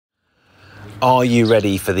Are you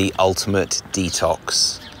ready for the ultimate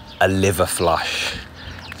detox? A liver flush.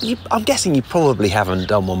 I'm guessing you probably haven't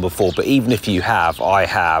done one before, but even if you have, I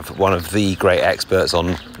have one of the great experts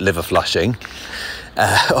on liver flushing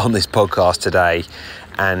on this podcast today,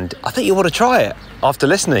 and I think you'll want to try it after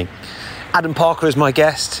listening. Adam Parker is my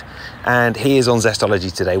guest, and he is on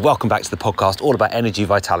Zestology today. Welcome back to the podcast, all about energy,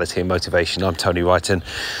 vitality and motivation. I'm Tony Wrighton,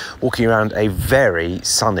 walking around a very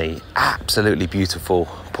sunny, absolutely beautiful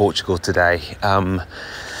Portugal today.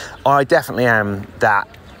 I definitely am that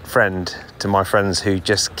friend to my friends who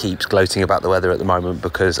just keeps gloating about the weather at the moment,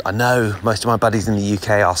 because I know most of my buddies in the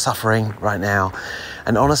UK are suffering right now.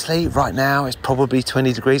 And honestly, right now it's probably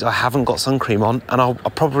 20 degrees. I haven't got sun cream on, and I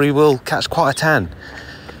probably will catch quite a tan.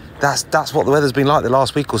 That's what the weather's been like the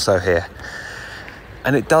last week or so here.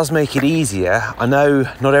 And it does make it easier. I know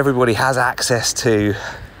not everybody has access to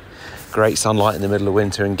great sunlight in the middle of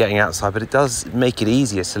winter and getting outside, but it does make it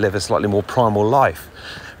easier to live a slightly more primal life.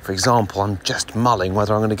 For example, I'm just mulling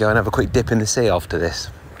whether I'm going to go and have a quick dip in the sea after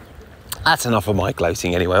this. That's enough of my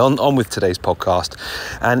gloating anyway. On with today's podcast.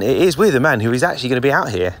 And it is with a man who is actually going to be out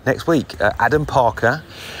here next week. Adam Parker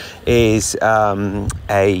is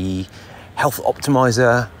a health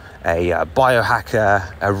optimizer, a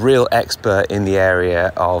biohacker, a real expert in the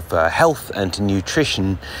area of health and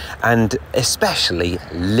nutrition, and especially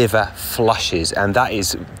liver flushes. And that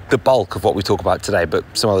is the bulk of what we talk about today, but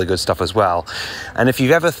some other good stuff as well. And if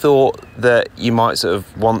you've ever thought that you might sort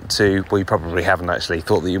of want to, well, you probably haven't actually,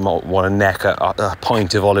 thought that you might want to neck a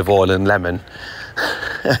pint of olive oil and lemon,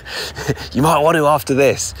 you might want to after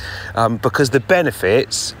this, because the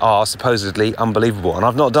benefits are supposedly unbelievable. And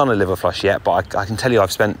I've not done a liver flush yet, but I can tell you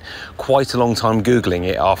I've spent quite a long time Googling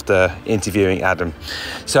it after interviewing Adam.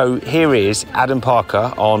 So here is Adam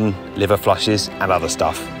Parker on liver flushes and other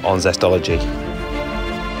stuff on Zestology.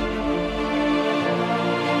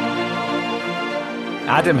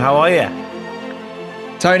 Adam, how are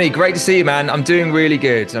you? Tony, great to see you, man. I'm doing really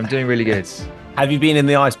good. Have you been in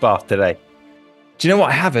the ice bath today? Do you know what?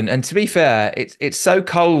 I haven't. And to be fair, it's so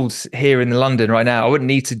cold here in London right now. I wouldn't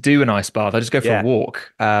need to do an ice bath. I just go for a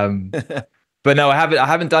walk. But no, I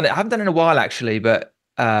haven't done it. I haven't done it in a while actually. But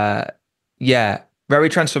yeah, very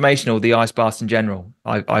transformational. The ice baths in general,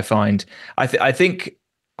 I find. I think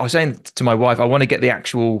I was saying to my wife, I want to get the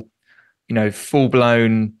actual, full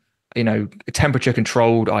blown, temperature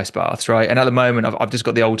controlled ice baths, right? And at the moment, I've just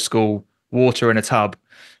got the old school water in a tub.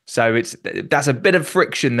 So that's a bit of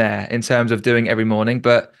friction there in terms of doing every morning,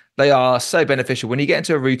 but they are so beneficial. When you get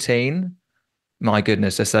into a routine, my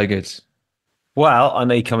goodness, they're so good. Well, I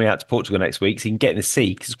know you're coming out to Portugal next week, so you can get in the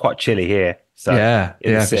sea because it's quite chilly here. So yeah,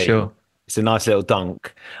 for sure. It's a nice little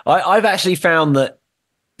dunk. I've actually found that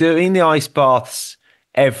doing the ice baths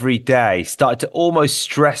every day started to almost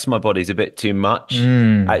stress my bodies a bit too much,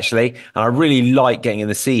 actually. And I really like getting in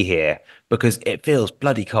the sea here, because it feels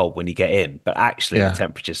bloody cold when you get in, but actually the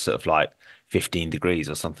temperature's sort of like 15 degrees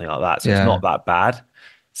or something like that. So it's not that bad.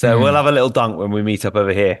 So we'll have a little dunk when we meet up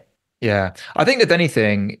over here. Yeah. I think with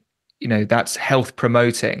anything, that's health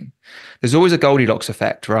promoting, there's always a Goldilocks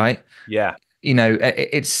effect, right? Yeah.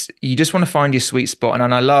 It's, you just want to find your sweet spot.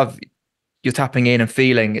 And I love you're tapping in and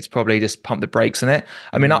feeling it's probably just pump the brakes on it.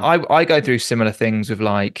 I mean, I go through similar things with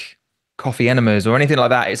like coffee enemas or anything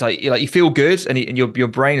like that. It's like you feel good and your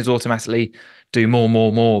brain is automatically do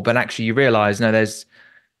more, but actually you realize there's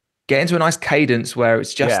get into a nice cadence where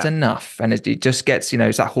it's just enough, and it just gets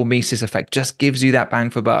it's that hormesis effect, just gives you that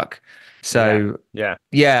bang for buck. So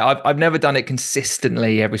I've never done it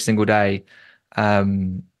consistently every single day,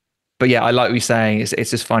 but yeah, I like what you're saying.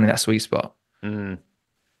 It's just finding that sweet spot.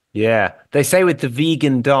 Yeah, they say with the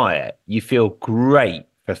vegan diet you feel great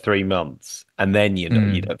for 3 months, and then you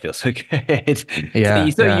don't feel so good.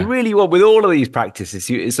 You really want, with all of these practices,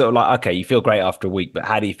 it's sort of like, okay, you feel great after a week, but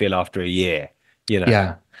how do you feel after a year?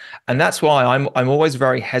 Yeah, and that's why I'm always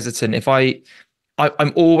very hesitant. If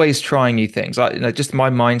I'm always trying new things. Just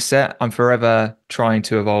my mindset. I'm forever trying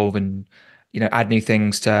to evolve and add new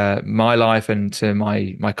things to my life and to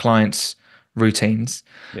my clients' routines.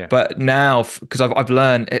 But now, because I've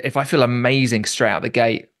learned, if I feel amazing straight out the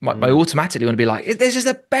gate, I automatically want to be like, this is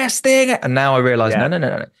the best thing. And now I realize,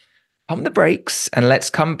 no, pump the brakes and let's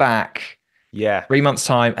come back 3 months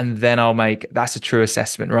time, and then that's a true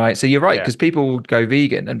assessment, right? So you're right, because people will go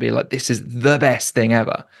vegan and be like, this is the best thing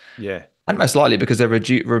ever. And most likely because they're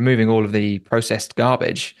removing all of the processed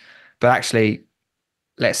garbage. But actually,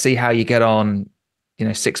 let's see how you get on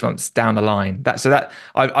 6 months down the line.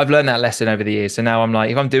 I've learned that lesson over the years. So now I'm like,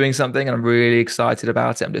 if I'm doing something and I'm really excited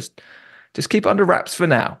about it, I'm just keep it under wraps for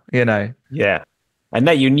now, Yeah. And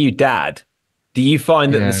now your new dad Do you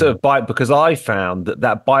find that the Yeah. sort of because I found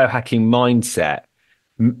that biohacking mindset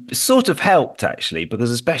sort of helped actually,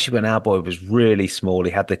 because especially when our boy was really small,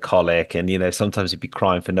 he had the colic, and sometimes he'd be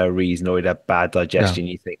crying for no reason, or he'd have bad Yeah. digestion.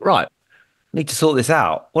 You think, right, I need to sort this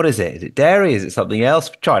out. What is it? Is it dairy? Is it something else?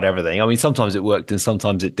 Tried everything. I mean, sometimes it worked and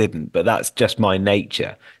sometimes it didn't, but that's just my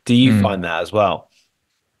nature. Do you Mm. find that as well?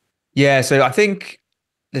 Yeah. So I think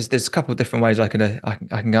there's a couple of different ways I can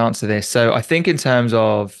answer this. So I think in terms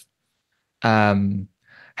of um,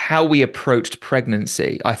 how we approached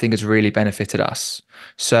pregnancy, I think has really benefited us.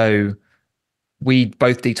 So we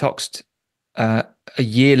both detoxed uh, a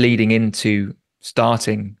year leading into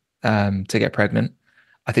starting to get pregnant.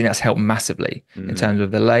 I think that's helped massively in Mm, terms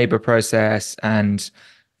of the labor process and,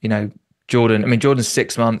 you know, Jordan. I mean, Jordan's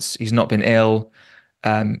 6 months. He's not been ill.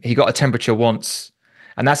 He got a temperature once,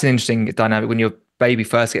 and that's an interesting dynamic. When your baby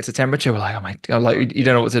first gets a temperature, we're like, oh my God, like God, you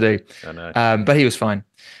don't know what to do. I know. But he was fine.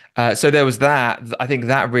 So there was that. I think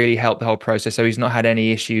that really helped the whole process. So he's not had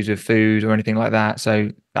any issues with food or anything like that.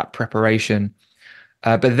 So that preparation.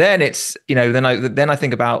 But then it's, then I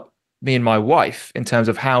think about me and my wife in terms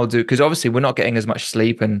of because obviously we're not getting as much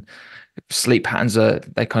sleep and sleep patterns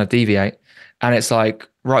they kind of deviate. And it's like,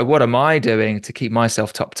 right, what am I doing to keep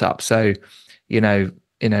myself topped up? So,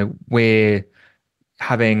 we're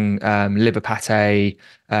having liver pate,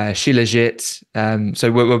 shilajit.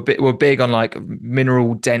 So we're big on like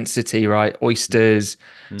mineral density, right? Oysters.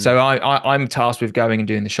 Mm, So I'm tasked with going and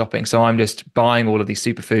doing the shopping. So I'm just buying all of these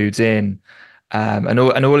superfoods in, and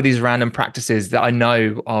all of these random practices that I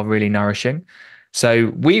know are really nourishing.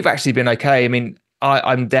 So we've actually been okay. I mean,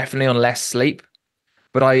 I'm definitely on less sleep,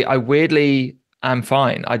 but I weirdly am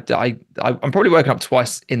fine. I'm probably waking up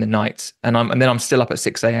twice in the night, and then I'm still up at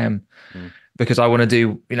 6 a.m. mm. because I want to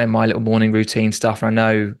do, my little morning routine stuff. And I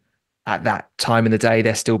know at that time in the day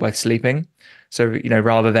they're still both sleeping. So,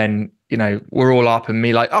 rather than, we're all up and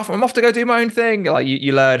me like, oh, I'm off to go do my own thing. Like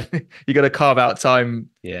you learn, you got to carve out time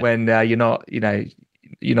Yeah, when you're not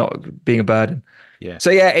being a burden. yeah. So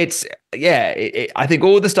yeah, I think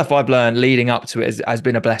all the stuff I've learned leading up to it has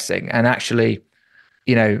been a blessing. And actually,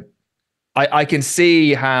 you know, I can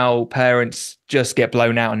see how parents just get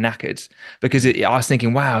blown out and knackered because I was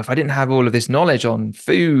thinking, wow, if I didn't have all of this knowledge on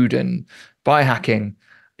food and biohacking,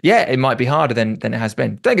 yeah, it might be harder than it has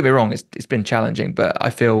been. Don't get me wrong, it's been challenging, but I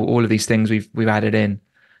feel all of these things we've added in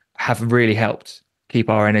have really helped keep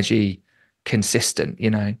our energy consistent.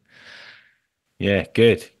 Yeah,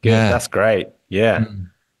 good, good. Yeah. That's great. Yeah. Mm.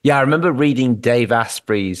 Yeah, I remember reading Dave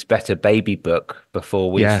Asprey's Better Baby book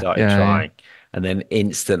before we Yeah, started yeah, yeah, trying, and then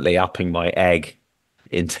instantly upping my egg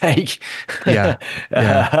intake. yeah,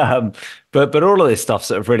 yeah. um, but all of this stuff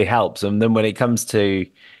sort of really helps. And then when it comes to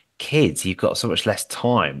kids, you've got so much less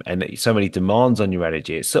time and so many demands on your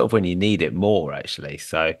energy. It's sort of when you need it more, actually.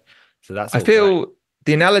 So that's I all great. feel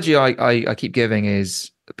the analogy I keep giving is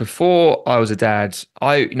before I was a dad,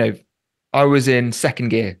 I was in second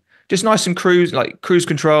gear, just nice and cruise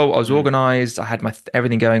control. I was Mm, organized. I had my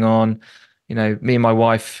everything going on. Me and my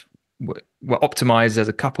wife were optimized as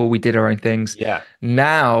a couple. We did our own things. yeah,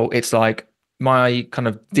 Now it's like my kind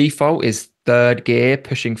of default is third gear,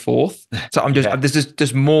 pushing fourth. So yeah, there's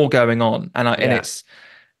just more going on, and yeah, it's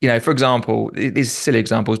for example, these are silly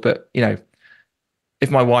examples, but if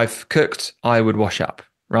my wife cooked, I would wash up,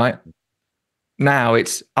 right? Now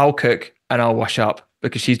it's I'll cook and I'll wash up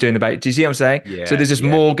because she's doing the bake. Do you see what I'm saying? So yeah, there's just yeah,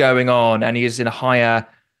 more going on, and he's in a higher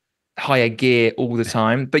gear all the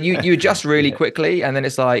time. But you adjust really yeah, quickly, and then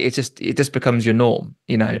it's like it just becomes your norm.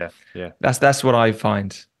 yeah, yeah, That's what I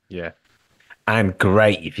find. yeah. And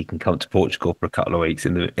great if you can come to Portugal for a couple of weeks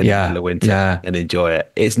in the middle Yeah, of winter yeah. and enjoy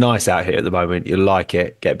it. It's nice out here at the moment. You'll like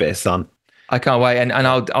it. Get a bit of sun. I can't wait, and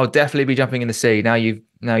Yeah. I'll definitely be jumping in the sea. Now you've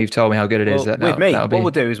told me how good it is. Well, That with that me, that'll what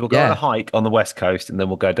we'll be do is we'll go on a yeah, hike on the west coast and then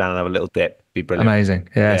we'll go down and have a little dip. Be brilliant. amazing.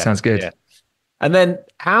 Yeah, Yeah, sounds good. yeah. And then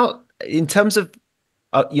how, in terms of,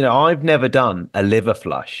 I've never done a liver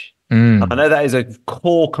flush. I Mm, know that is a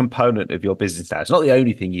core component of your business now. It's not the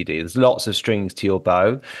only thing you do. There's lots of strings to your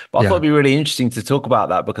bow, but I thought it'd yeah. be really interesting to talk about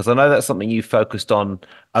that because I know that's something you focused on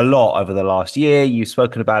a lot over the last year. You've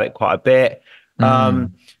spoken about it quite a bit.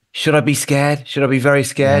 Um, Mm, should I be scared? Should I be very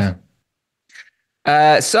scared?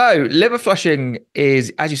 yeah. So liver flushing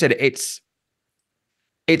is, as you said, it's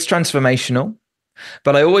transformational,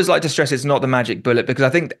 but I always like to stress it's not the magic bullet because I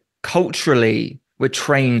think culturally we're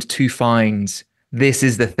trained to find this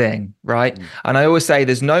is the thing, right? Mm, And I always say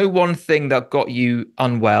there's no one thing that got you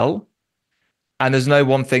unwell, and there's no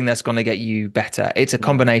one thing that's going to get you better. It's a mm,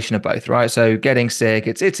 combination of both, right? So getting sick,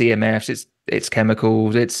 it's EMFs, it's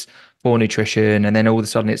chemicals, it's poor nutrition, and then all of a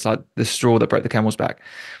sudden it's like the straw that broke the camel's back.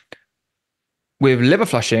 With liver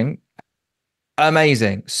flushing,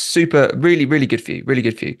 Amazing, super, really, really good for you, really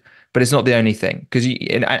good for you. But it's not the only thing because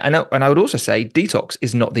and I would also say detox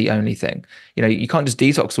is not the only thing. You know, you can't just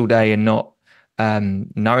detox all day and not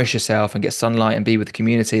nourish yourself and get sunlight and be with the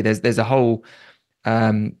community. There's a whole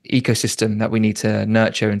ecosystem that we need to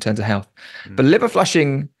nurture in terms of health. But Mm. liver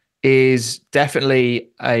flushing is definitely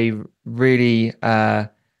a really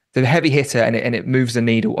the heavy hitter, and it moves the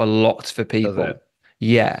needle a lot for Does people. it?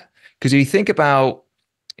 Yeah, because you think about,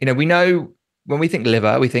 we know when we think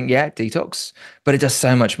liver, we think, yeah, detox, but it does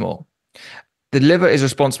so much more. The liver is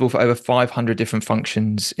responsible for over 500 different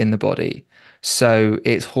functions in the body. So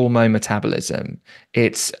it's hormone metabolism.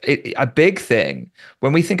 A big thing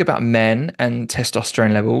when we think about men and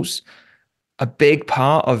testosterone levels. A big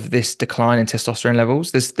part of this decline in testosterone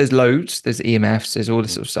levels, there's loads, there's EMFs, there's all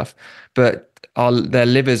this Mm. sort of stuff, but their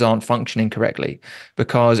livers aren't functioning correctly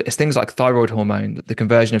because it's things like thyroid hormone, the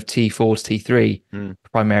conversion of T4 to T3, Mm.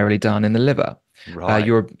 primarily done in the liver. Right.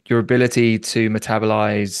 Your ability to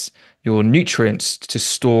metabolize your nutrients to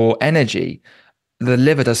store energy, the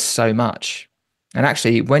liver does so much. And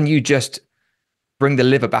actually, when you just bring the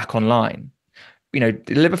liver back online,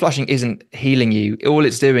 liver flushing isn't healing you. All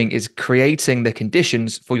it's doing is creating the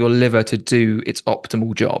conditions for your liver to do its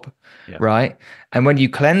optimal job, Yeah. right? And when you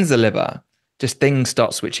cleanse the liver, just things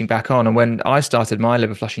start switching back on. And when I started my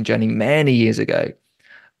liver flushing journey many years ago,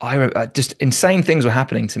 I remember just insane things were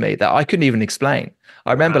happening to me that I couldn't even explain.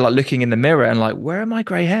 I remember Wow. like looking in the mirror and like, where are my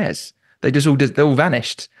grey hairs? They all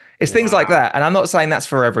vanished. It's things like Wow. that. And I'm not saying that's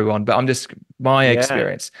for everyone, but I'm just my Yeah.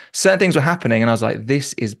 experience. Certain things were happening and I was like,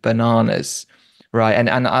 this is bananas. Right. And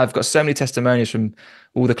I've got so many testimonials from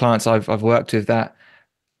all the clients I've worked with that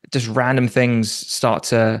just random things start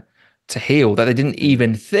to heal that they didn't Mm.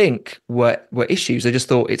 even think were issues. They just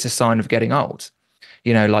thought it's a sign of getting old.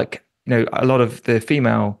 Like, a lot of the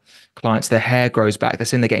female clients, their hair grows back. They're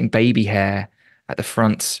saying they're getting baby hair at the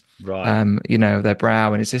front, Right. their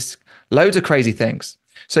brow, and it's just loads of crazy things.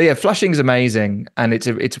 So yeah, flushing is amazing, and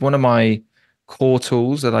it's one of my core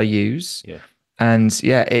tools that I use. Yeah. And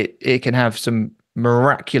yeah, it can have some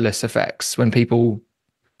miraculous effects when people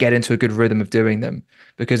get into a good rhythm of doing them.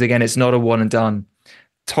 Because again, it's not a one and done.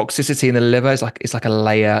 Toxicity in the liver is like it's like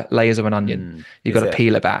layers of an onion. Mm. You've got Is to it?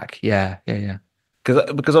 peel it back. Yeah, yeah, yeah.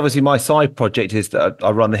 Because obviously my side project is that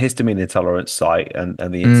I run the histamine intolerance site and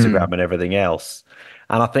the Instagram Mm, and everything else.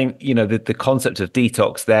 And I think, the concept of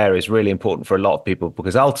detox there is really important for a lot of people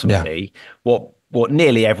because yeah, ultimately what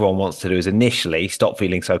nearly everyone wants to do is initially stop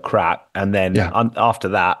feeling so crap and then yeah. after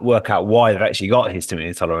that work out why they've actually got histamine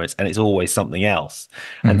intolerance and it's always something else.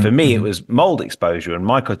 And for Hmm, me it hmm. was mold exposure and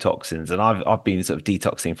mycotoxins and I've been sort of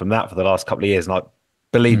detoxing from that for the last couple of years and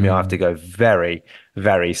believe me I have to Mm. go very,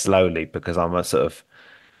 very slowly because I'm a sort of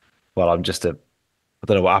I'm just I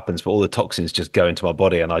don't know what happens, but all the toxins just go into my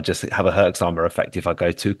body and I just have a Herxheimer effect if I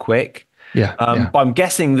go too quick. Yeah, yeah. But I'm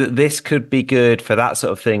guessing that this could be good for that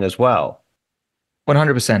sort of thing as well.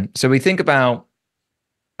 100%. So we think about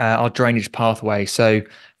our drainage pathway. So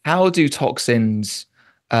how do toxins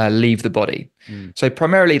leave the body? Mm. So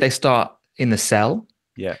primarily they start in the cell.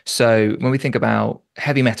 Yeah. So when we think about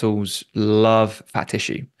heavy metals, love fat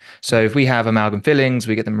tissue. So if we have amalgam fillings,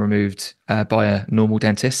 we get them removed by a normal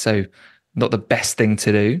dentist. So not the best thing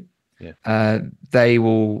to do. Yeah. They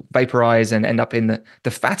will vaporize and end up in the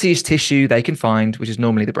fattiest tissue they can find, which is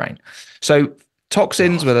normally the brain. So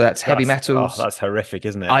toxins, Oh, whether that's heavy metals, that's horrific,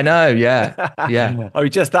 isn't it? I know, yeah, yeah, Oh,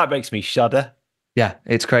 just that makes me shudder. yeah,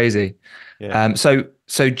 it's crazy. Yeah.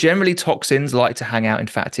 So generally toxins like to hang out in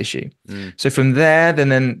fat tissue. Mm. So from there,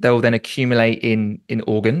 then they'll then accumulate in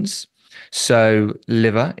organs. So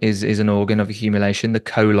liver is an organ of accumulation, the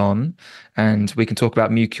colon, and we can talk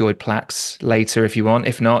about mucoid plaques later if you want.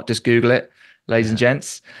 If not, just Google it, ladies and Yeah.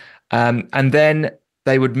 gents. And then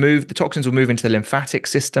the toxins will move into the lymphatic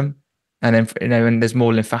system, and then and there's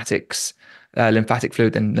more lymphatic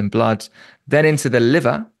fluid than blood, then into the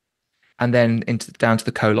liver and then down to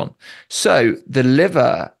the colon. So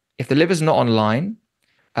if the liver's not online,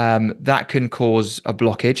 that can cause a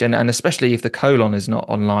blockage, and especially if the colon is not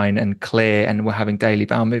online and clear, and we're having daily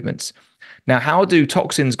bowel movements. Now, how do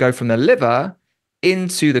toxins go from the liver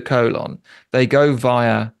into the colon? They go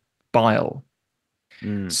via bile.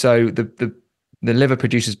 Mm. So the liver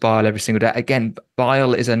produces bile every single day. Again,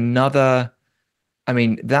 bile is another. I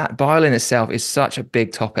mean, that bile in itself is such a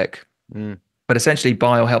big topic. Mm. But essentially,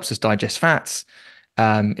 bile helps us digest fats.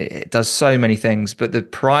 It does so many things, but the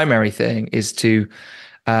primary thing is to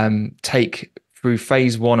take through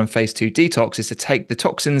phase one and phase two detox is to take the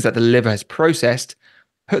toxins that the liver has processed,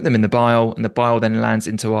 put them in the bile, and the bile then lands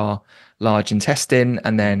into our large intestine,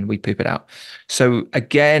 and then we poop it out. So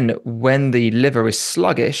again, when the liver is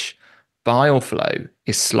sluggish, bile flow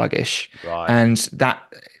is sluggish. Right. And that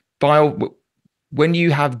bile, when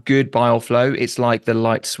you have good bile flow, it's like the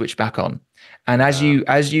light switch back on. And as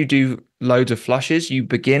you do loads of flushes, you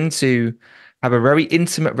begin to have a very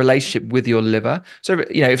intimate relationship with your liver. So,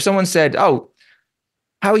 if someone said, "Oh,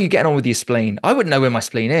 how are you getting on with your spleen?" I wouldn't know where my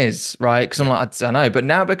spleen is, right? Because I'm like, I don't know. But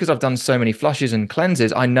now, because I've done so many flushes and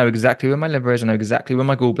cleanses, I know exactly where my liver is. I know exactly where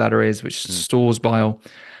my gallbladder is, which stores bile.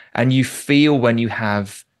 And you feel when you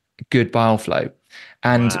have good bile flow.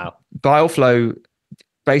 And Wow. bile flow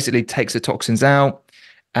basically takes the toxins out,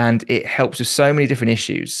 and it helps with so many different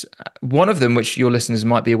issues. One of them, which your listeners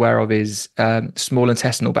might be aware of, is small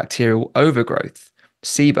intestinal bacterial overgrowth,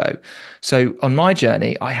 SIBO. So on my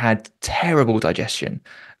journey, I had terrible digestion,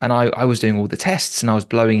 and I was doing all the tests, and I was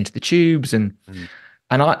blowing into the tubes, and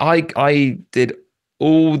I did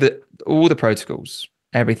all the protocols,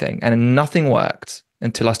 everything, and nothing worked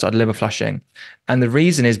until I started liver flushing. And the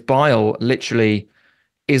reason is bile literally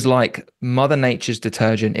is like Mother Nature's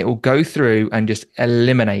detergent. It will go through and just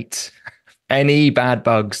eliminate any bad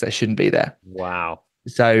bugs that shouldn't be there. Wow.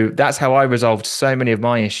 So that's how I resolved so many of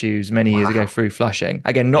my issues many years ago through flushing.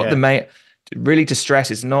 Again, not the main, really to stress,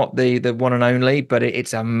 it's not the one and only, but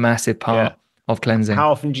it's a massive part of cleansing.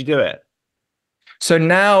 How often do you do it? So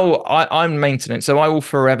now I'm maintenance. So I will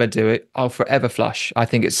forever do it. I'll forever flush. I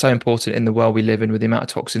think it's so important in the world we live in with the amount of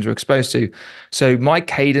toxins we're exposed to. So my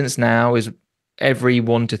cadence now is every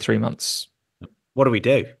 1 to 3 months. What do we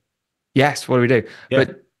do? Yes, what do we do? Yeah.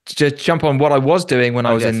 But just jump on what I was doing when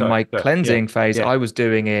I was in my cleansing phase. Yeah. I was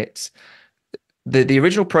doing it. The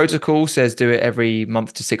original protocol says do it every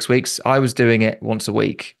month to 6 weeks. I was doing it once a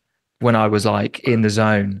week when I was like in the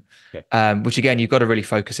zone, which again, you've got to really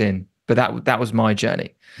focus in. But that was my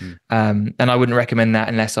journey. And I wouldn't recommend that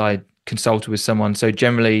unless I consulted with someone. So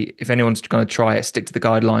generally, if anyone's going to try it, stick to the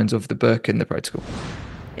guidelines of the book and the protocol.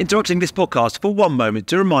 Interrupting this podcast for one moment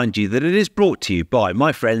to remind you that it is brought to you by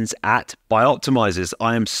my friends at BIOptimizers.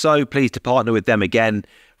 I am so pleased to partner with them again,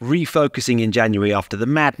 refocusing in January after the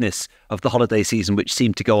madness of the holiday season, which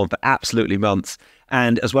seemed to go on for absolutely months.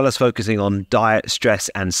 And as well as focusing on diet, stress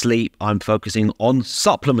and sleep, I'm focusing on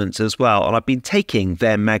supplements as well. And I've been taking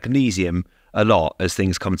their magnesium a lot as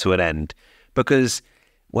things come to an end because,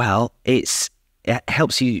 well, it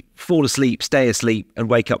helps you fall asleep, stay asleep and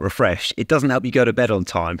wake up refreshed. It doesn't help you go to bed on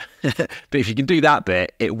time. But if you can do that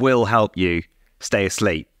bit, it will help you stay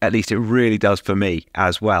asleep. At least it really does for me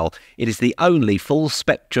as well. It is the only full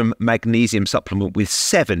spectrum magnesium supplement with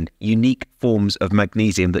 7 unique forms of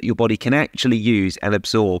magnesium that your body can actually use and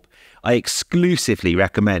absorb. I exclusively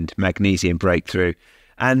recommend Magnesium Breakthrough.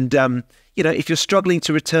 And, if you're struggling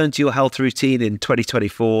to return to your health routine in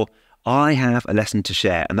 2024, I have a lesson to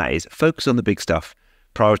share, and that is focus on the big stuff.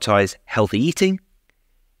 Prioritize healthy eating,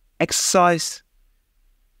 exercise,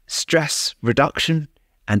 stress reduction,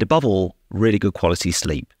 and above all, really good quality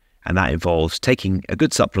sleep. And that involves taking a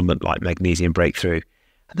good supplement like Magnesium Breakthrough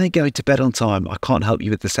and then going to bed on time. I can't help you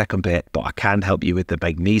with the second bit, but I can help you with the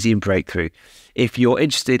Magnesium Breakthrough. If you're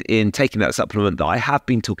interested in taking that supplement that I have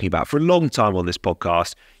been talking about for a long time on this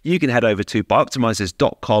podcast, you can head over to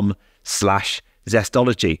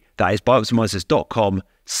BIOptimizers.com/Zestology. That is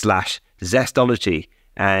BIOptimizers.com/Zestology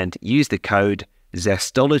and use the code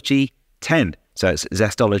Zestology10. So it's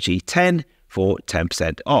Zestology10 for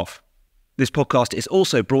 10% off. This podcast is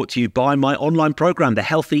also brought to you by my online program, the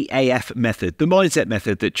Healthy AF Method, the mindset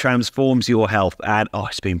method that transforms your health. And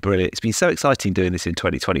it's been brilliant. It's been so exciting doing this in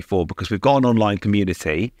 2024 because we've got an online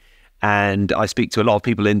community and I speak to a lot of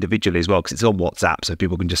people individually as well because it's on WhatsApp, so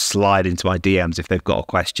people can just slide into my DMs if they've got a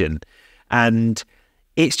question. And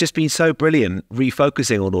it's just been so brilliant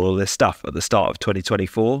refocusing on all of this stuff at the start of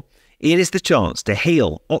 2024. It is the chance to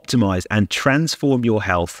heal, optimize, and transform your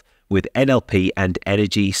health with NLP and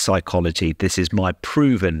energy psychology. This is my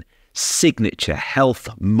proven signature health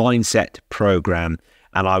mindset program,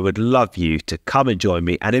 and I would love you to come and join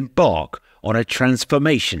me and embark on a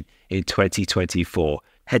transformation in 2024.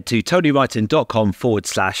 Head to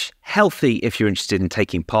TonyWrighton.com/healthy if you're interested in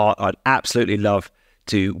taking part. I'd absolutely love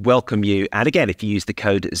to welcome you. And again, if you use the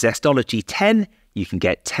code Zestology10, you can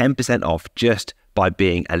get 10% off just by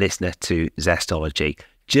being a listener to Zestology.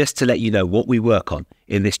 Just to let you know what we work on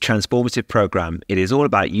in this transformative program, it is all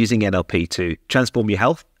about using NLP to transform your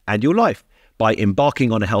health and your life by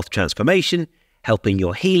embarking on a health transformation, helping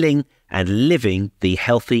your healing and living the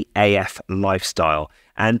healthy AF lifestyle.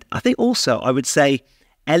 And I think also I would say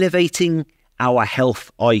elevating our health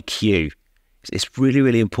IQ. It's really,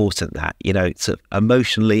 really important that, it's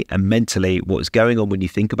emotionally and mentally what's going on when you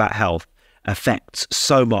think about health affects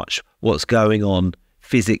so much what's going on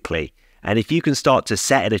physically. And if you can start to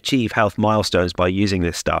set and achieve health milestones by using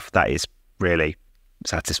this stuff, that is really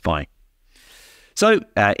satisfying. So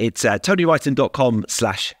it's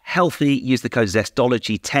TonyWrighton.com/healthy. Use the code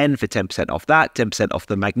Zestology10 for 10% off that, 10% off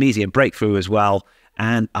the Magnesium Breakthrough as well.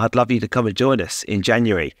 And I'd love you to come and join us in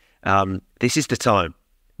January. This is the time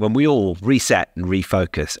when we all reset and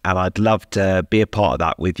refocus, and I'd love to be a part of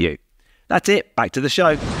that with you. That's it. Back to the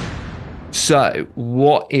show. So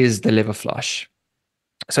what is the liver flush?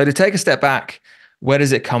 So to take a step back, where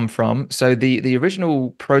does it come from? So the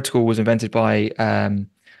original protocol was invented by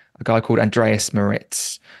a guy called Andreas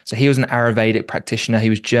Moritz. So he was an Ayurvedic practitioner. He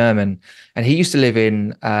was German, and he used to live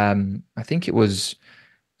in, I think it was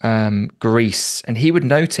Greece. And he would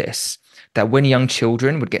notice that when young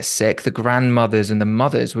children would get sick, the grandmothers and the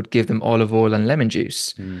mothers would give them olive oil and lemon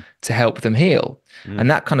juice to help them heal. And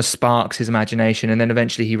that kind of sparks his imagination. And then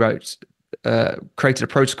eventually he created a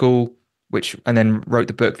protocol, and then wrote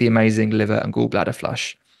the book, The Amazing Liver and Gallbladder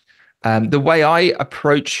Flush. The way I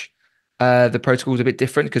approach the protocol is a bit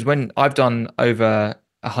different, because when I've done over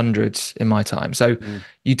 100 in my time, so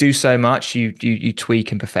you do so much, you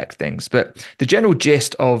tweak and perfect things. But the general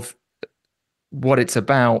gist of what it's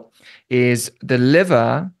about is the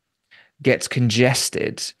liver gets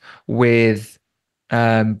congested with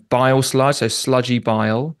bile sludge, so sludgy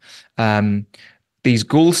bile, these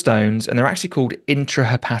gallstones, and they're actually called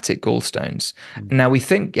intrahepatic gallstones. Now we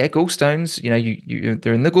think, gallstones,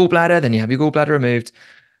 they're in the gallbladder, then you have your gallbladder removed.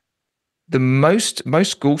 The most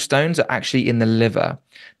gallstones are actually in the liver.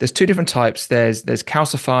 There's two different types. There's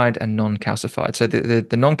calcified and non-calcified. So the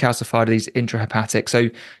non-calcified are these intrahepatic. So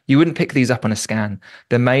you wouldn't pick these up on a scan.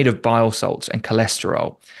 They're made of bile salts and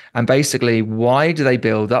cholesterol. And basically, why do they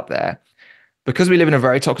build up there? Because we live in a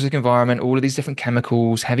very toxic environment, all of these different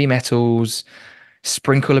chemicals, heavy metals,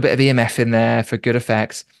 sprinkle a bit of EMF in there for good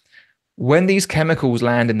effects. When these chemicals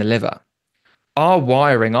land in the liver, our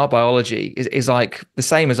wiring, our biology is like the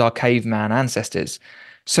same as our caveman ancestors.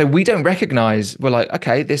 So we don't recognize, we're like,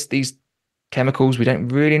 okay, these chemicals, we don't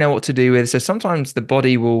really know what to do with. So sometimes the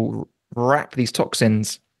body will wrap these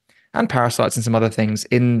toxins and parasites and some other things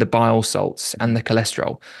in the bile salts and the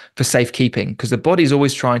cholesterol for safekeeping, because the body's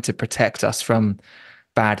always trying to protect us from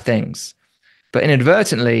bad things. But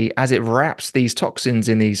inadvertently, as it wraps these toxins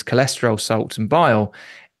in these cholesterol, salts, and bile,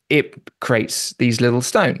 it creates these little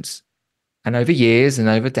stones. And over years and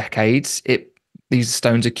over decades, these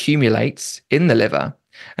stones accumulate in the liver.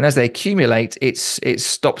 And as they accumulate, it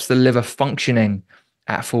stops the liver functioning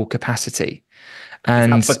at full capacity.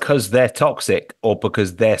 And is that because they're toxic, or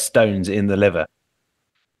because they're stones in the liver?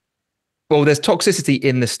 Well, there's toxicity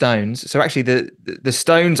in the stones. So actually the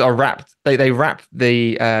stones are wrapped, they wrap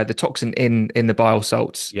the toxin in the bile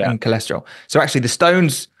salts and cholesterol. So actually the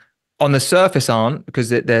stones on the surface aren't, because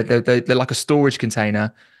they're like a storage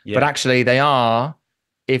container, but actually they are,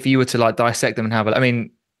 if you were to like dissect them and have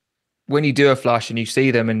when you do a flush and you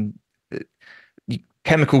see them and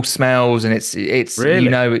chemical smells, and it's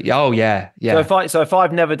really? Oh yeah. So if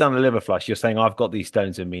I've never done a liver flush, you're saying I've got these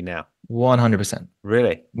stones in me now? 100%.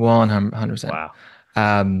 Really? 100%.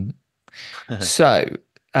 Wow.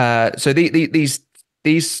 So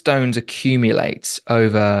these stones accumulate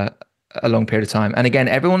over a long period of time. And again,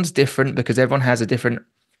 everyone's different because everyone has a different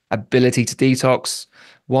ability to detox.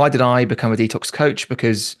 Why did I become a detox coach?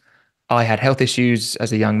 Because I had health issues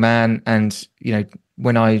as a young man, and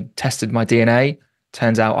when I tested my DNA,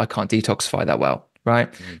 turns out I can't detoxify that well,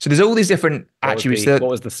 right? So there's all these different attributes. What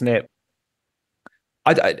was the SNP?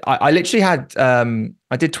 I literally had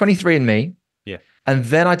I did 23andMe, and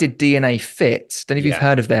then I did DNA Fit. Don't know if you've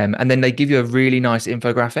heard of them. And then they give you a really nice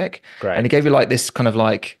infographic. Great. And they gave you like this kind of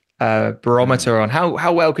like barometer on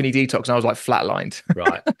how well can you detox. And I was like flatlined.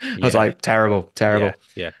 Right. I was like terrible.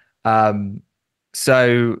 Yeah.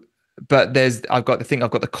 So, but I've got the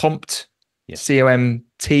COMT, COMT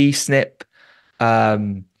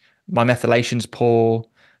SNP. My methylation's poor.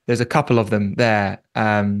 There's a couple of them there.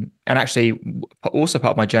 And actually also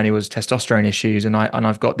part of my journey was testosterone issues. And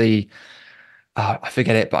I've got I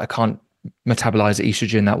forget it, but I can't metabolize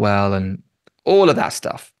estrogen that well and all of that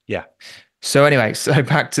stuff. Yeah. So anyway,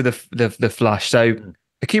 back to the flush. So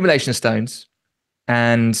accumulation of stones.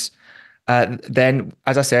 And then,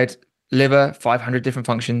 as I said, liver, 500 different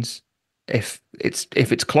functions. If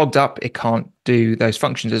it's clogged up, it can't do those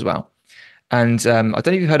functions as well. And I don't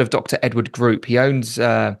know if you've heard of Dr. Edward Group. He owns it's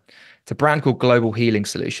a brand called Global Healing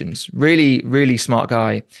Solutions. Really, really smart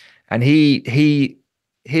guy. And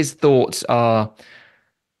his thoughts are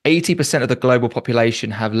 80% of the global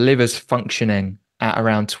population have livers functioning at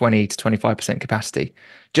around 20 to 25% capacity,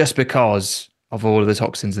 just because of all of the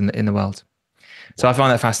toxins in the world. So I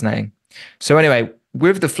find that fascinating. So anyway,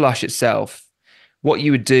 with the flush itself, what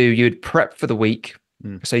you would do, you would prep for the week.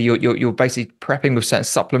 So you're basically prepping with certain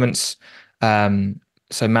supplements,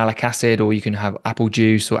 so malic acid, or you can have apple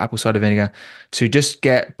juice or apple cider vinegar to just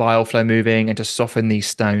get bile flow moving and to soften these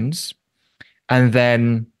stones. And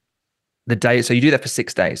then so you do that for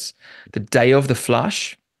 6 days. The day of the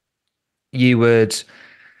flush, you wouldn't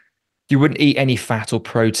eat any fat or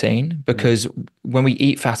protein, because when we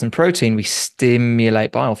eat fat and protein, we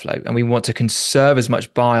stimulate bile flow, and we want to conserve as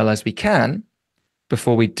much bile as we can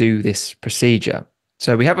before we do this procedure.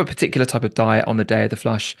 So we have a particular type of diet on the day of the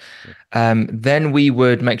flush. Then we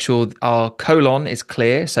would make sure our colon is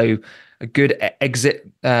clear, so a good exit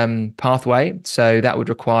pathway. So that would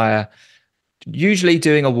require usually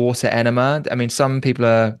doing a water enema. I mean, some people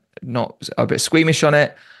are a bit squeamish on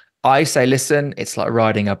it. I say, listen, it's like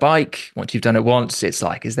riding a bike. Once you've done it once, it's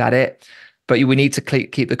like, is that it? But we need to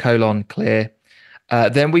keep the colon clear.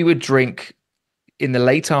 Then we would drink in the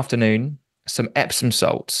late afternoon some Epsom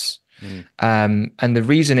salts. And the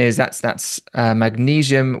reason is that's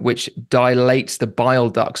magnesium, which dilates the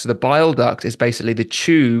bile duct. So the bile duct is basically the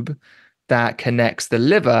tube that connects the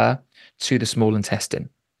liver to the small intestine,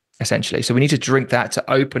 essentially. So we need to drink that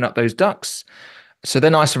to open up those ducts, so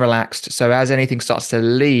they're nice and relaxed. So as anything starts to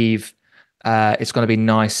leave, it's going to be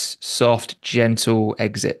nice, soft, gentle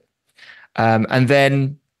exit. And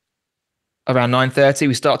then around 9:30,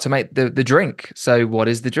 we start to make the drink. So what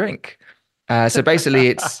is the drink? So basically,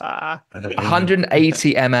 it's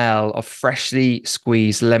 180 ml of freshly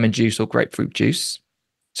squeezed lemon juice or grapefruit juice.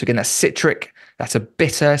 So again, that's citric, that's a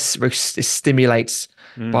bitter, it stimulates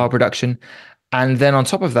bile production. And then on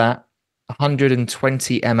top of that,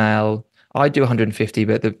 120 ml. I do 150,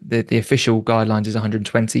 but the official guidelines is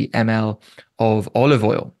 120 ml of olive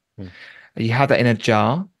oil. You have that in a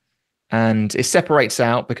jar, and it separates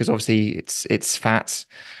out because obviously it's fat.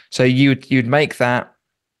 So you'd make that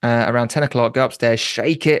around 10 o'clock, go upstairs,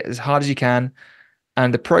 shake it as hard as you can.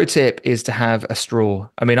 And the pro tip is to have a straw.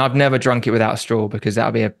 I mean, I've never drunk it without a straw because that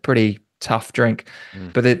would be a pretty tough drink.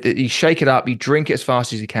 But you shake it up, you drink it as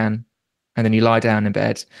fast as you can, and then you lie down in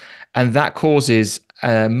bed. And that causes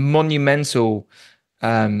a monumental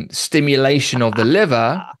stimulation of the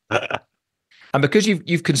liver. And because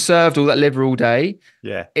you've conserved all that liver all day,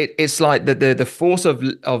 it's like the force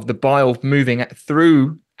of the bile moving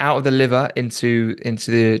through out of the liver into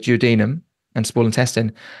the duodenum and small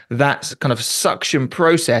intestine. That kind of suction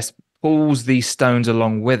process pulls these stones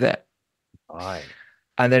along with it. Right.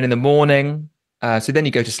 And then in the morning, so then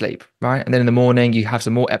you go to sleep, right? And then in the morning, you have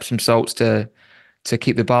some more Epsom salts to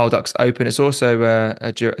keep the bile ducts open. It's also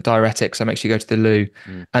a diuretic, so it makes you go to the loo.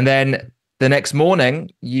 And then the next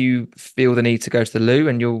morning, you feel the need to go to the loo,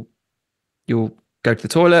 and you'll go to the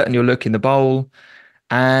toilet, and you'll look in the bowl,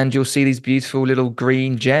 and you'll see these beautiful little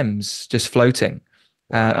green gems just floating.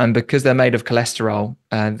 And because they're made of cholesterol,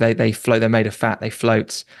 they float. They're made of fat. They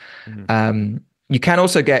float. You can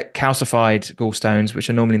also get calcified gallstones, which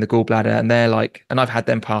are normally in the gallbladder, and they're like, and I've had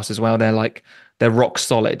them pass as well. They're rock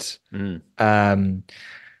solid.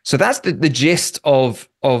 So that's the gist of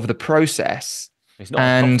the process. It's not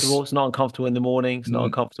uncomfortable. It's not uncomfortable in the morning. It's not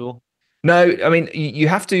uncomfortable. No, I mean, you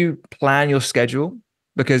have to plan your schedule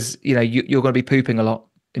because you're going to be pooping a lot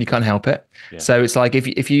and you can't help it. So it's like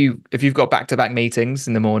if you've got back-to-back meetings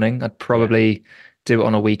in the morning, I'd probably do it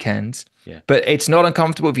on a weekend. But it's not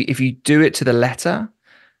uncomfortable if you do it to the letter.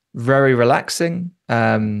 Very relaxing.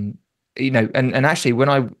 And actually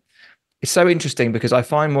it's so interesting because I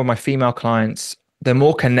find more of my female clients, they're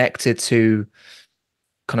more connected to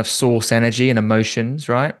kind of source energy and emotions,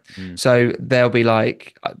 right? So they'll be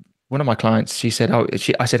like, one of my clients, she said,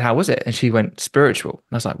 I said, how was it? And she went, spiritual.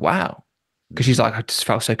 And I was like, wow. Because she's like, I just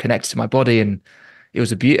felt so connected to my body, and it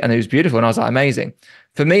was beautiful. And I was like, amazing.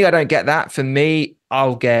 For me, I don't get that. For me,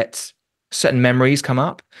 I'll get certain memories come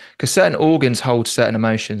up because certain organs hold certain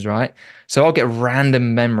emotions, right? So I'll get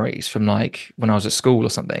random memories from like when I was at school or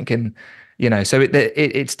something. And, so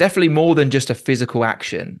it's definitely more than just a physical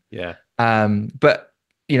action. But,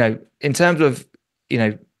 in terms of,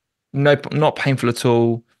 not painful at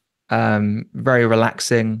all, very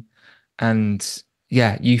relaxing, and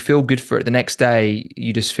you feel good for it. The next day,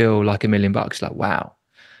 you just feel like $1 million. Like, wow,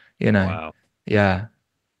 Wow. Yeah.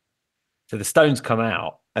 So the stones come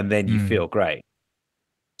out, and then you feel great.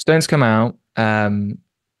 Stones come out.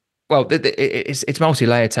 Well, it's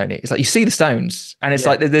multi-layered, Tony. It's like you see the stones, and it's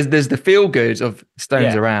like there's the feel good of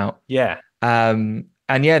stones are out. And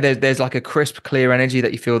there's like a crisp, clear energy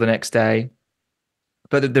that you feel the next day.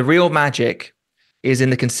 But the real magic is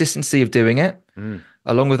in the consistency of doing it,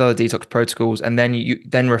 along with other detox protocols, and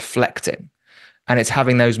then reflecting. And it's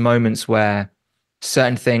having those moments where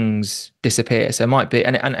certain things disappear. So it might be,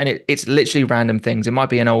 and it's literally random things. It might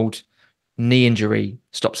be an old knee injury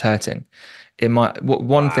stops hurting.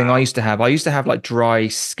 One thing I used to have like dry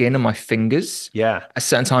skin on my fingers Yeah. at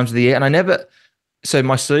certain times of the year. And so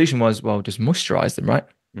my solution was, well, just moisturize them, right?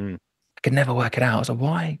 Mm. I could never work it out. I was like,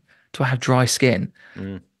 why do I have dry skin?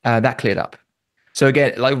 Mm. That cleared up. So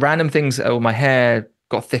again, like random things, my hair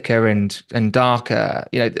got thicker and darker.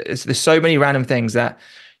 There's so many random things that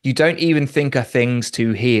you don't even think are things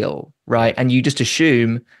to heal, right? And you just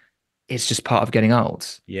assume it's just part of getting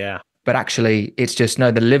old. Yeah. But actually, it's just,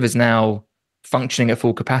 no, the liver's now functioning at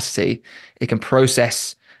full capacity. It can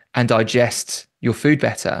process and digest your food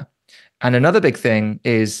better. And another big thing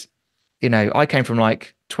is, I came from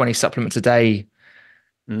like 20 supplements a day,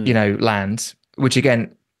 land, which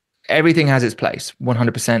again, everything has its place,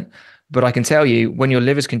 100%. But I can tell you, when your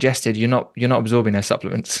liver's congested, you're not absorbing those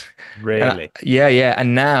supplements. Really? Yeah.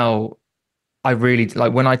 And now I really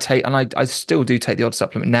like when I take, and I still do take the odd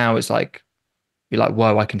supplement. Now it's like, you're like,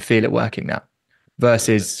 whoa, I can feel it working now.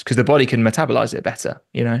 Versus because the body can metabolize it better.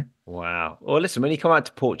 Wow. Well, listen, when you come out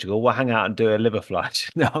to Portugal, we'll hang out and do a liver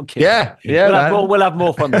flush. No, I'm kidding. Yeah. We'll have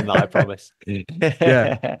more fun than that, I promise.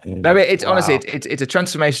 Yeah. No, it's honestly, it's a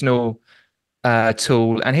transformational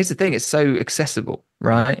tool. And here's the thing, it's so accessible,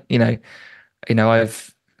 right?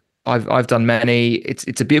 I've done many.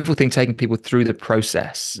 It's a beautiful thing taking people through the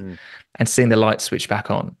process and seeing the light switch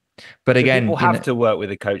back on. But again, people have to work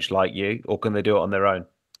with a coach like you, or can they do it on their own?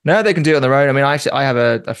 No, they can do it on their own. I mean, I have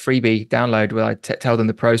a freebie download where I tell them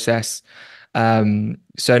the process.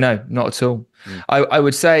 So no, not at all. I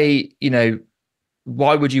would say,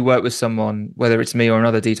 why would you work with someone, whether it's me or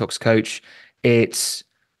another detox coach? There's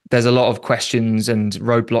a lot of questions and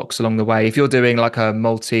roadblocks along the way. If you're doing like a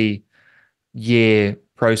multi-year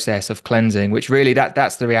process of cleansing, which really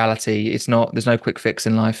that's the reality. There's no quick fix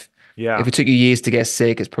in life. Yeah. If it took you years to get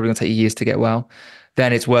sick, it's probably gonna take you years to get well.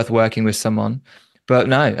 Then it's worth working with someone. But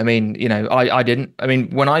no, I mean, I didn't. I mean,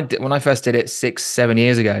 when I first did it 6-7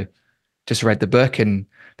 years ago, just read the book, and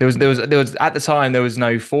there was at the time there was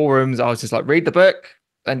no forums. I was just like, read the book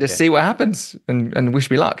and just see what happens, and wish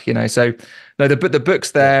me luck. So no, the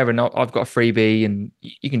book's there, and I've got a freebie, and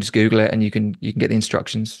you can just Google it, and you can get the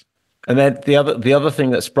instructions. And then the other thing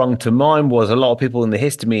that sprung to mind was a lot of people in the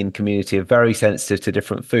histamine community are very sensitive to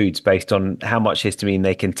different foods based on how much histamine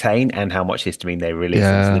they contain and how much histamine they release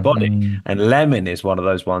into the body. And lemon is one of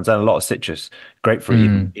those ones, and a lot of citrus,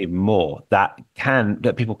 grapefruit even more, that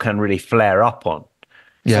people can really flare up on.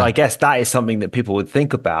 So I guess that is something that people would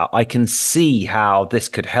think about. I can see how this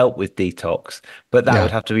could help with detox, but that would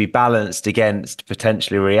have to be balanced against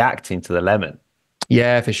potentially reacting to the lemon.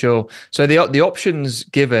 Yeah, for sure. So the options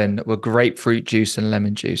given were grapefruit juice and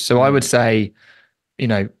lemon juice. So I would say,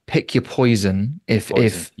 pick your poison if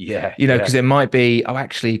because it might be,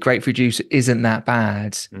 actually grapefruit juice isn't that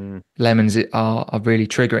bad. Lemons are really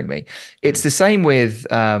triggering me. It's the same with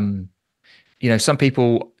some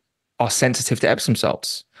people are sensitive to Epsom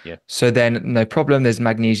salts. Yeah. So then no problem. There's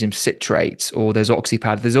magnesium citrate or there's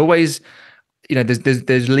oxypad. There's always,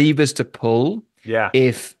 there's levers to pull. Yeah.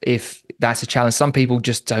 If that's a challenge. Some people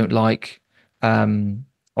just don't like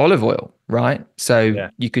olive oil, right? So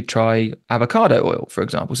you could try avocado oil, for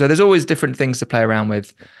example. So there's always different things to play around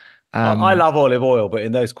with. I love olive oil, but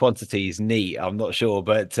in those quantities, I'm not sure.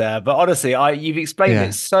 But honestly, you've explained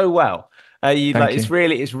it so well. It's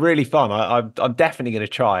really fun. I'm definitely going to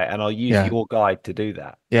try it, and I'll use your guide to do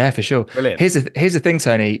that. Yeah, for sure. Brilliant. Here's the thing,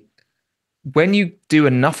 Tony. When you do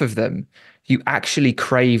enough of them, you actually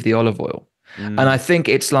crave the olive oil. And I think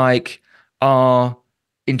it's like our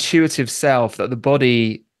intuitive self that the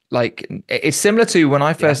body, like, it's similar to when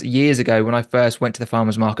I first, years ago, when I first went to the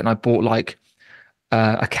farmer's market and I bought like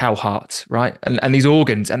a cow heart, right? And these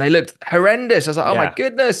organs, and they looked horrendous. I was like, oh my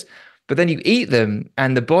goodness. But then you eat them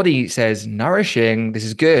and the body says, nourishing, this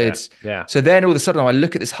is good. Yeah. So then all of a sudden I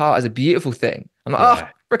look at this heart as a beautiful thing. I'm like,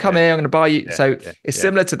 come here, I'm going to buy you. It's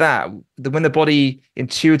similar to that. When the body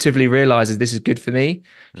intuitively realizes this is good for me,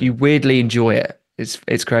 you weirdly enjoy it.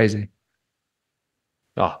 It's crazy.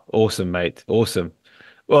 Oh, awesome, mate. Awesome.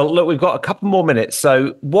 Well, look, we've got a couple more minutes.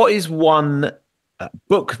 So what is one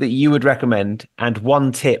book that you would recommend and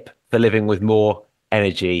one tip for living with more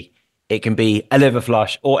energy? It can be a liver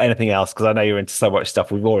flush or anything else, because I know you're into so much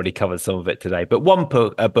stuff. We've already covered some of it today, but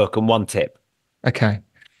a book and one tip. Okay.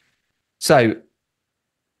 So,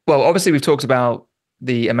 well, obviously we've talked about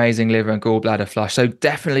the amazing liver and gallbladder flush. So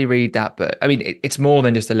definitely read that book. I mean, it's more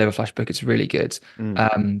than just a liver flush book. It's really good.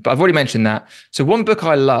 But I've already mentioned that. So one book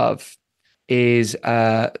I love is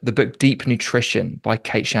the book Deep Nutrition by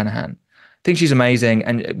Kate Shanahan. I think she's amazing.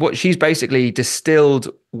 And what she's basically distilled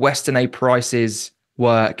Weston A. Price's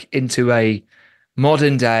work into a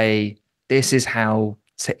modern day, this is how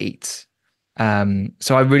to eat.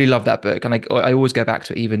 So I really love that book, and I always go back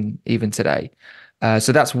to it even today.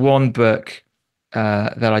 So that's one book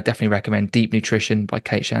that I definitely recommend, Deep Nutrition by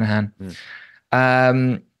Kate Shanahan.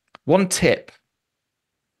 One tip.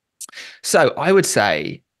 So I would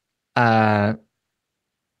say one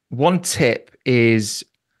tip is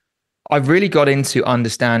I've really got into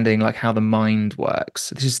understanding like how the mind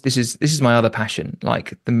works. This is my other passion,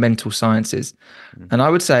 like the mental sciences. And I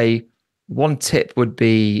would say one tip would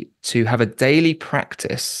be to have a daily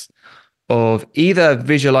practice of either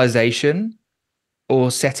visualization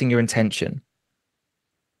or setting your intention.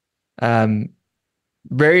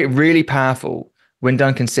 Really powerful when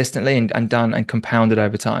done consistently and done and compounded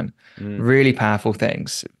over time. Really powerful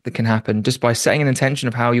things that can happen just by setting an intention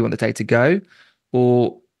of how you want the day to go,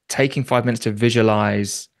 or taking 5 minutes to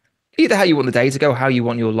visualize either how you want the day to go, or how you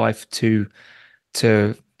want your life to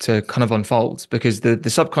kind of unfold, because the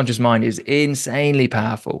subconscious mind is insanely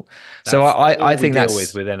powerful. So I think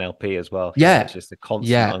that's with NLP as well. Yeah, it's just a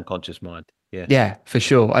constant unconscious mind. Yeah, for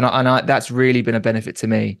sure. And that's really been a benefit to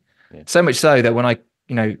me. So much so that when I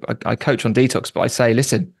coach on detox, but I say,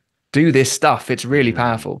 listen, do this stuff. It's really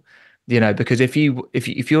powerful, because if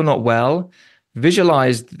you're not well,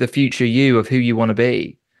 visualize the future you of who you want to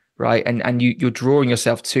be, right? And you're drawing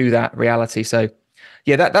yourself to that reality. So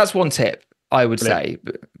yeah, that's one tip I would say,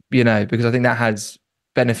 because I think that has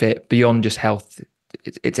benefit beyond just health.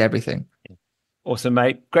 It's everything. Awesome,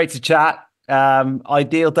 mate. Great to chat.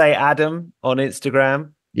 Ideal Day Adam on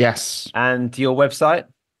Instagram. Yes. And your website?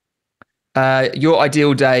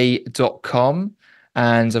 youridealday.com.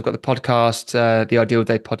 And I've got the podcast, the Ideal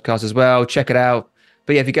Day podcast as well. Check it out.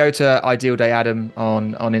 But yeah, if you go to Ideal Day Adam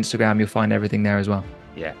on Instagram, you'll find everything there as well.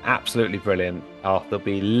 Yeah, absolutely brilliant. Oh, there'll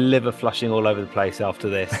be liver flushing all over the place after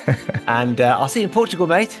this. And I'll see you in Portugal,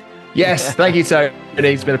 mate. Yes, thank you, Tony.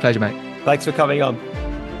 It's been a pleasure, mate. Thanks for coming on.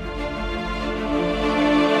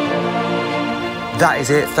 That is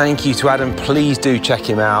it. Thank you to Adam. Please do check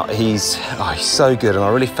him out. He's so good, and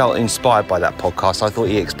I really felt inspired by that podcast. I thought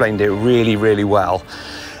he explained it really, really well.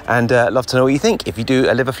 And love to know what you think if you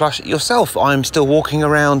do a liver flush yourself. I'm still walking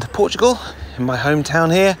around Portugal in my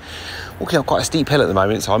hometown here, walking up quite a steep hill at the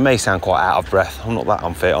moment, so I may sound quite out of breath. I'm not that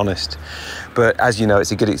unfit, honest. But as you know,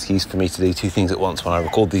 it's a good excuse for me to do two things at once when I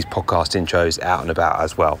record these podcast intros out and about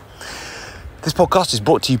as well. This podcast is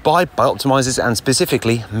brought to you by BIOptimizers and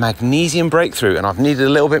specifically Magnesium Breakthrough. And I've needed a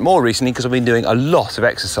little bit more recently because I've been doing a lot of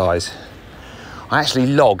exercise. I actually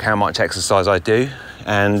log how much exercise I do,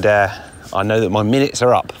 and I know that my minutes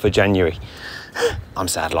are up for January. I'm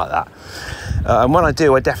sad like that. And when I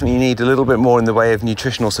do, I definitely need a little bit more in the way of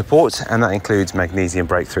nutritional support, and that includes Magnesium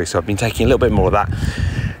Breakthrough. So I've been taking a little bit more of that.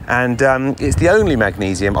 And it's the only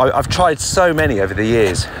magnesium. I've tried so many over the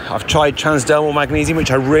years. I've tried transdermal magnesium,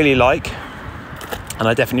 which I really like. And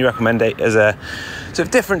I definitely recommend it as a sort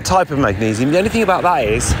of different type of magnesium. The only thing about that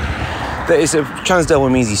is that it's a transdermal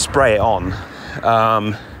means you spray it on,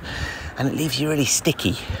 and it leaves you really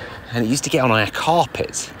sticky. And it used to get on our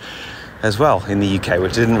carpets as well in the UK,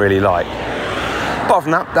 which I didn't really like. Apart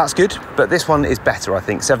from that, that's good. But this one is better, I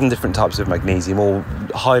think. 7 different types of magnesium, all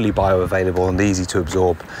highly bioavailable and easy to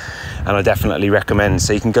absorb. And I definitely recommend.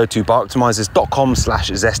 So you can go to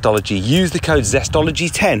BIOptimizers.com/Zestology. Use the code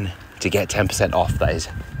Zestology10 to get 10% off. That is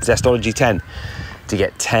Zestology10 to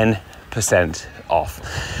get 10% off.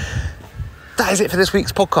 That is it for this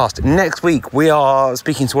week's podcast. Next week, we are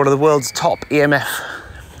speaking to one of the world's top EMF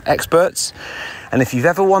experts. And if you've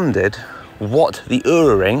ever wondered what the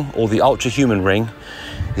Oura ring or the Ultra Human ring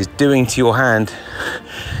is doing to your hand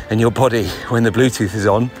and your body when the Bluetooth is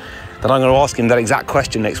on, then I'm going to ask him that exact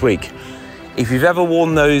question next week. If you've ever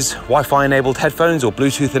worn those Wi-Fi enabled headphones or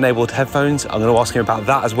Bluetooth enabled headphones, I'm going to ask him about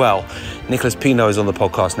that as well. Nicholas Pino is on the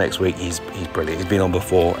podcast next week. He's brilliant. He's been on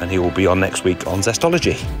before, and he will be on next week on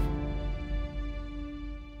Zestology.